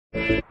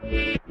Hi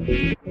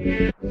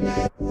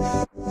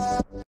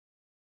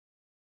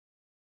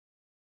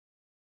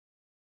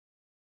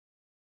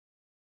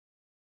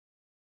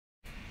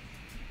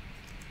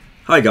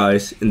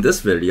guys, in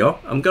this video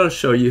I'm going to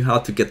show you how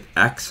to get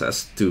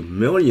access to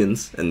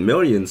millions and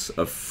millions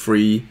of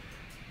free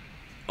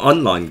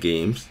online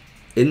games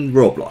in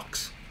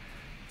Roblox.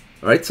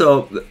 Alright,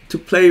 so to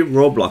play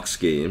Roblox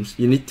games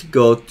you need to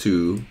go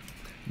to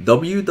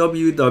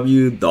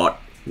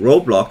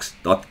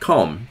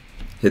www.roblox.com,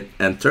 hit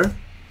enter,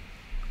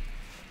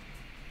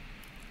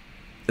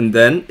 and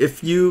then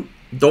if you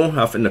don't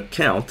have an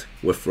account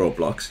with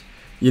Roblox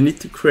you need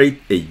to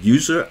create a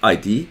user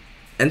ID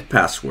and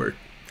password.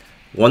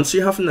 Once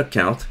you have an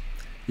account,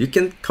 you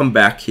can come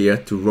back here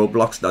to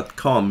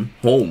roblox.com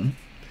home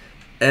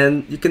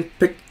and you can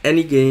pick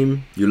any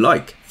game you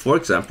like. For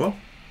example,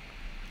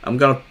 I'm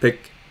gonna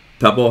pick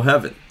Pebble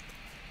Heaven.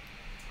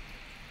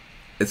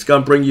 It's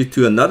gonna bring you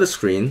to another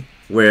screen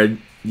where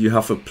you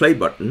have a play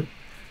button.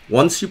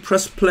 Once you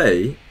press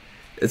play,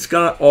 it's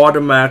gonna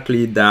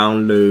automatically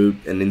download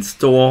and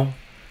install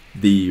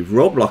the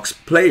Roblox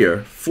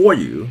player for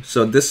you.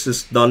 So this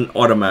is done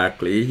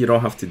automatically, you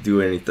don't have to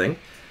do anything.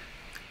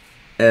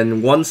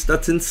 And once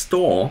that's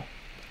installed,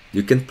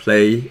 you can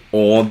play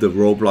all the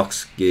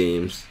Roblox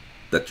games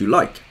that you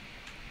like.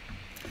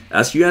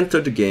 As you enter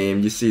the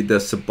game, you see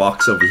there's a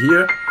box over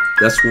here.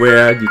 That's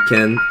where you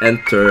can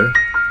enter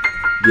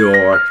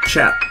your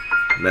chat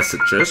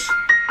messages.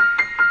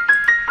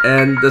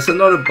 And there's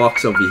another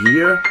box over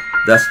here.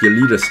 That's your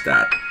leader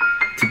stat.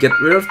 To get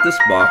rid of this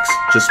box,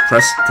 just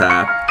press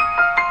tab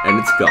and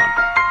it's gone.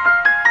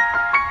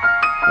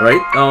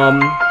 Alright,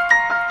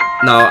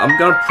 now I'm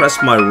gonna press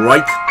my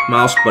right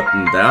mouse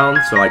button down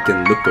so I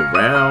can look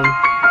around.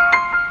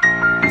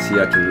 You see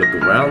I can look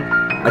around.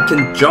 I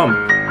can jump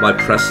by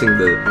pressing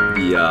the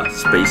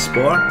space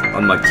bar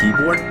on my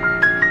keyboard.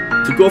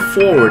 To go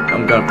forward,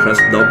 I'm gonna press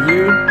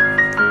W.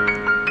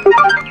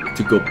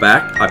 To go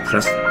back, I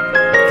press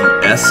the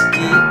S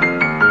key.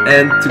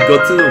 And to go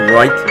to the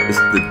right is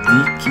the D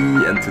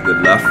key, and to the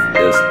left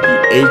is the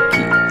A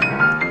key.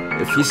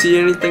 If you see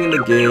anything in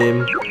the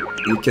game,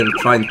 you can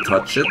try and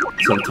touch it.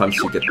 Sometimes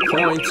you get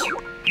points,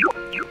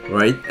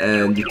 right?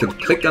 And you can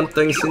click on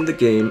things in the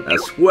game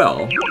as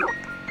well.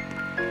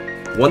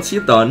 Once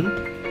you're done,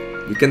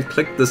 you can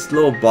click this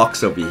little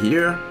box over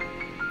here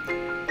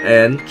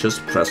and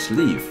just press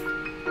leave.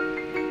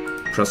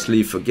 Press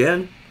leave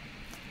again,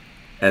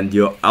 and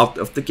you're out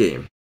of the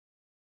game.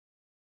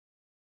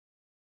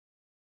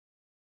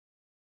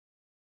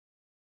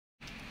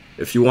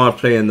 If you want to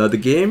play another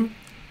game,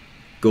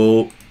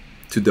 go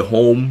to the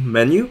home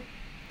menu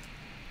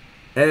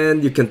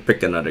and you can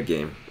pick another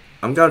game.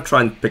 I'm gonna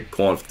try and pick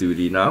Call of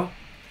Duty now.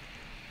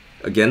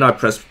 Again, I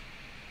press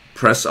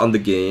on the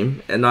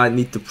game and I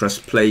need to press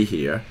play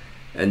here.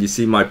 And you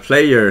see my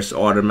players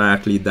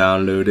automatically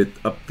downloaded,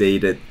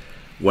 updated,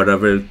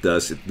 whatever it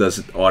does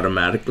it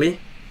automatically.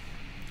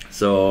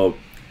 So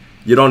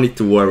you don't need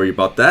to worry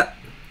about that.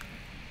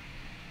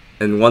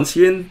 And once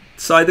you're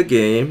inside the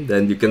game,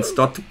 then you can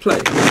start to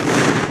play.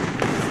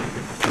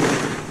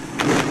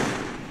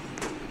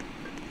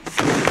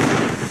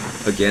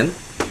 Again,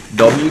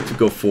 W to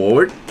go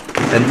forward,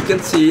 and you can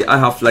see I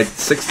have like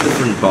 6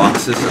 different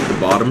boxes at the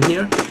bottom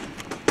here.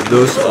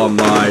 Those are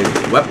my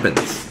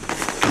weapons.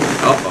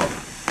 Uh-oh,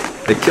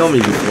 they killed me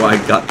before I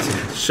got to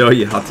show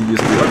you how to use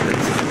the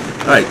weapons.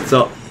 Alright,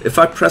 so if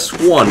I press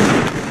 1,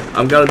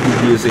 I'm gonna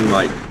be using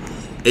my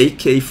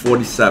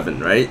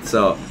AK-47, right?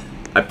 So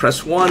I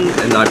press 1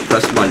 and I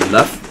press my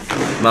left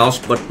mouse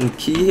button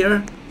key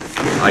here,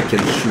 I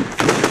can shoot.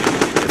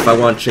 If I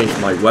want to change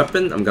my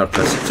weapon, I'm gonna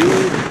press 2.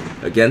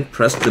 Again,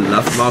 press the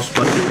left mouse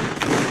button.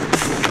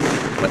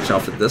 Watch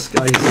out for this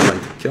guy, he's trying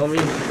to kill me.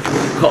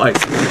 Oh,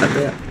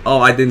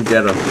 I didn't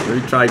get him. Let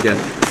me try again.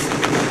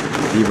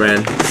 He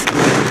ran.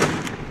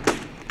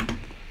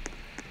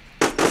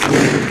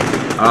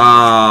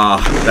 Ah,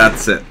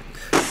 that's it.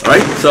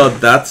 Alright, so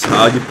that's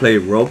how you play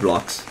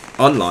Roblox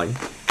online.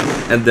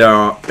 And there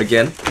are,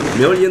 again,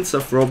 millions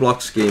of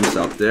Roblox games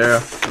out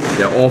there.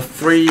 They're all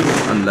free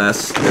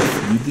unless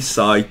if you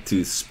decide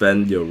to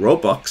spend your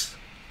Robux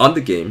on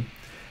the game.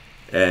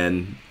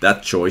 And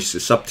that choice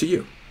is up to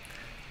you.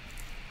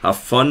 Have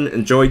fun,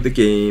 enjoy the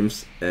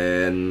games,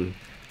 and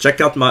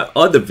check out my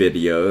other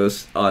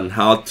videos on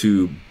how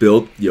to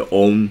build your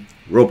own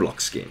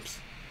Roblox games.